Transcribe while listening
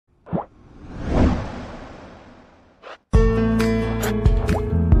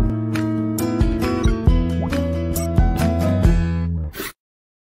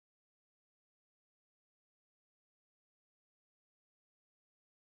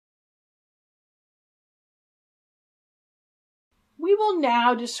We will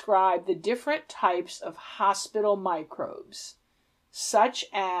now describe the different types of hospital microbes, such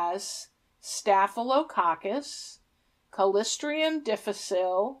as Staphylococcus, Clostridium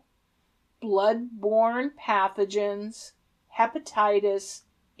difficile, blood-borne pathogens, hepatitis,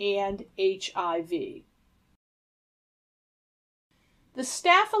 and HIV. The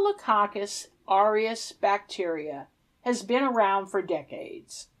Staphylococcus aureus bacteria has been around for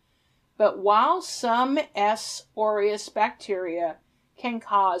decades, but while some S. aureus bacteria can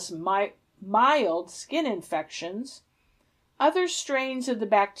cause mild skin infections, other strains of the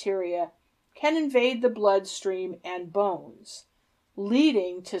bacteria can invade the bloodstream and bones,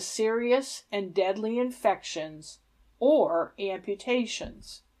 leading to serious and deadly infections or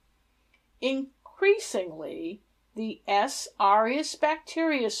amputations. Increasingly, the S. aureus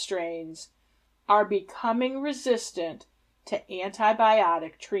bacteria strains are becoming resistant to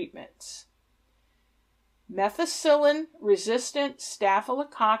antibiotic treatments. Methicillin-resistant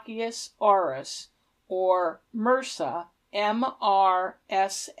Staphylococcus aureus, or MRSA,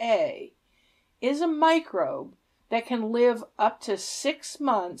 MRSA, is a microbe that can live up to 6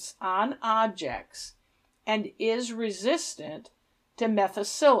 months on objects and is resistant to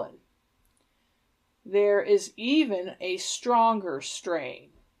methicillin. There is even a stronger strain,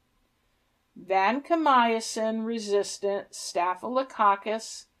 vancomycin-resistant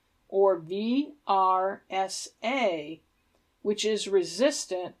Staphylococcus, or VRSA, which is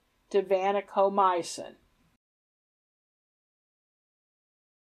resistant to vancomycin.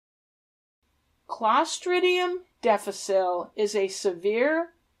 Clostridium difficile is a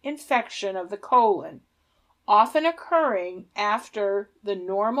severe infection of the colon, often occurring after the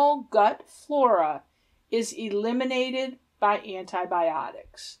normal gut flora is eliminated by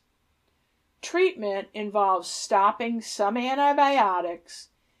antibiotics. Treatment involves stopping some antibiotics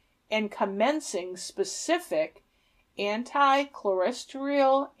and commencing specific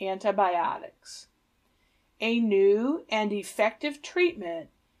anti-clostridial antibiotics. A new and effective treatment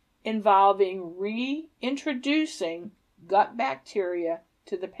involving reintroducing gut bacteria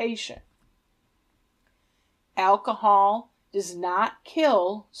to the patient. Alcohol does not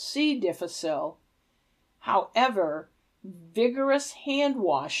kill C. difficile. However, vigorous hand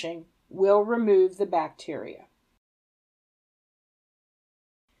washing will remove the bacteria.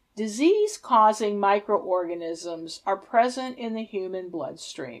 Disease-causing microorganisms are present in the human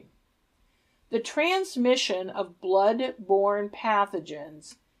bloodstream. The transmission of blood-borne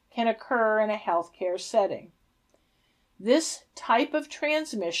pathogens can occur in a healthcare setting. This type of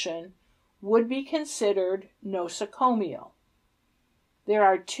transmission would be considered nosocomial. There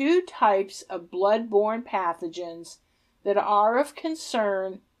are 2 types of blood-borne pathogens that are of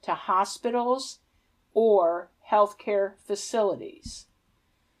concern to hospitals or healthcare facilities: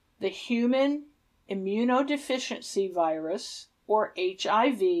 the human immunodeficiency virus, or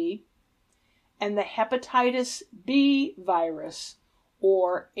HIV, and the hepatitis B virus,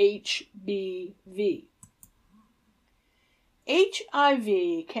 or HBV.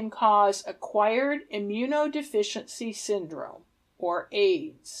 HIV can cause acquired immunodeficiency syndrome, or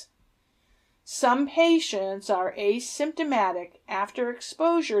AIDS. Some patients are asymptomatic after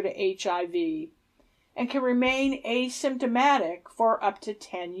exposure to HIV and can remain asymptomatic for up to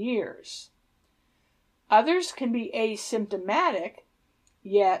 10 years. Others can be asymptomatic,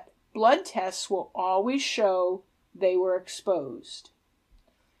 yet blood tests will always show they were exposed.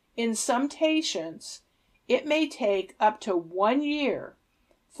 In some patients, it may take up to 1 year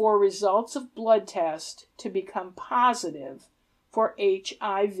for results of blood tests to become positive for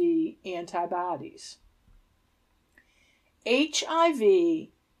HIV antibodies. HIV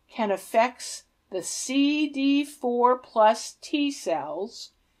can affect the CD4 plus T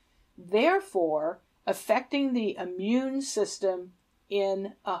cells, therefore affecting the immune system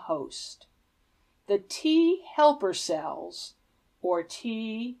in a host. The T helper cells, or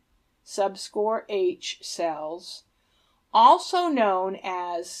T H cells, also known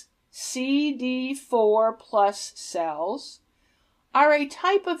as CD4 plus cells, are a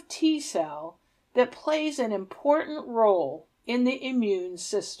type of T cell that plays an important role in the immune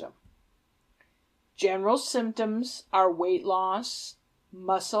system. General symptoms are weight loss,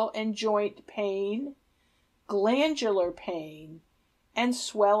 muscle and joint pain, glandular pain, and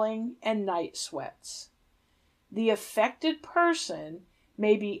swelling and night sweats. The affected person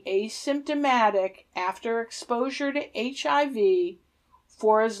may be asymptomatic after exposure to HIV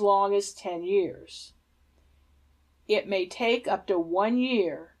for as long as 10 years. It may take up to 1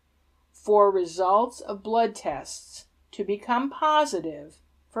 year for results of blood tests to become positive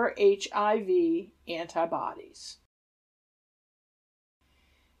for HIV antibodies.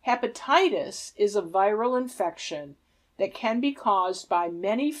 Hepatitis is a viral infection that can be caused by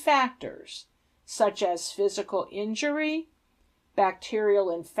many factors, such as physical injury, bacterial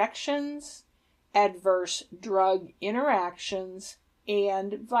infections, adverse drug interactions,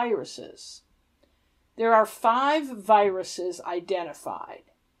 and viruses. There are 5 viruses identified: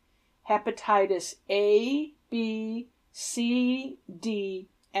 hepatitis A, B, C, D,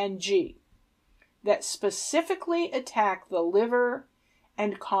 and G, that specifically attack the liver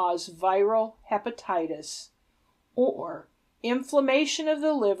and cause viral hepatitis or inflammation of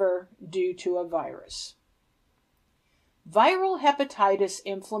the liver due to a virus. Viral hepatitis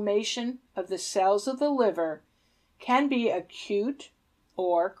inflammation of the cells of the liver can be acute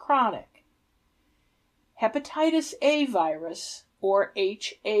or chronic. Hepatitis A virus, or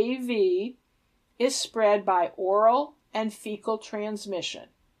HAV, is spread by oral and fecal transmission.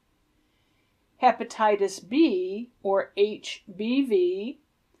 Hepatitis B, or HBV,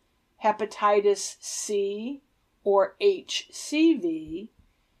 hepatitis C, or HCV,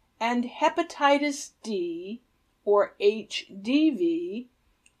 and hepatitis D, or HDV,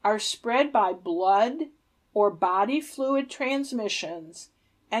 are spread by blood or body fluid transmissions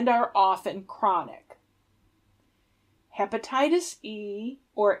and are often chronic. Hepatitis E,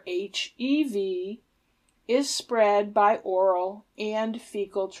 or HEV, is spread by oral and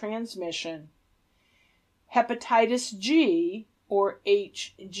fecal transmission. Hepatitis G, or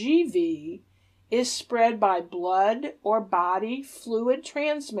HGV, is spread by blood or body fluid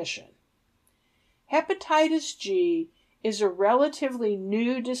transmission. Hepatitis G is a relatively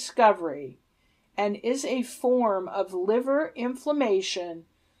new discovery and is a form of liver inflammation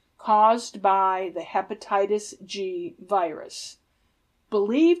caused by the hepatitis G virus,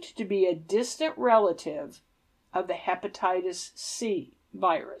 believed to be a distant relative of the hepatitis C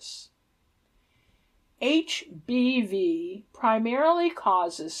virus. HBV primarily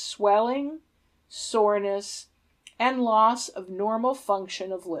causes swelling, soreness, and loss of normal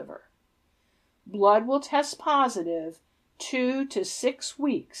function of liver. Blood will test positive 2 to 6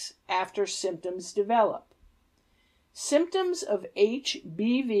 weeks after symptoms develop. Symptoms of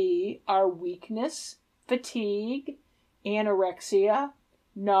HBV are weakness, fatigue, anorexia,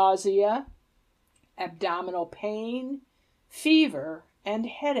 nausea, abdominal pain, fever, and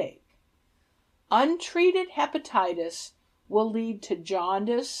headache. Untreated hepatitis will lead to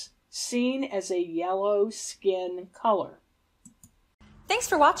jaundice, seen as a yellow skin color. Thanks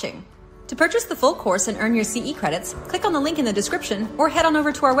for watching. To purchase the full course and earn your CE credits, click on the link in the description or head on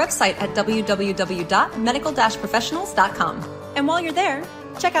over to our website at www.medical-professionals.com. And while you're there,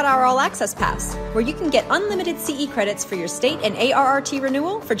 check out our All Access Pass, where you can get unlimited CE credits for your state and ARRT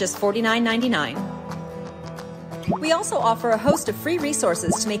renewal for just $49.99. We also offer a host of free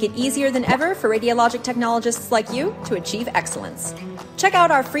resources to make it easier than ever for radiologic technologists like you to achieve excellence. Check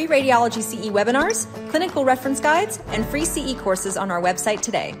out our free radiology CE webinars, clinical reference guides, and free CE courses on our website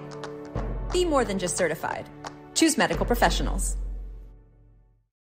today. Be more than just certified. Choose medical professionals.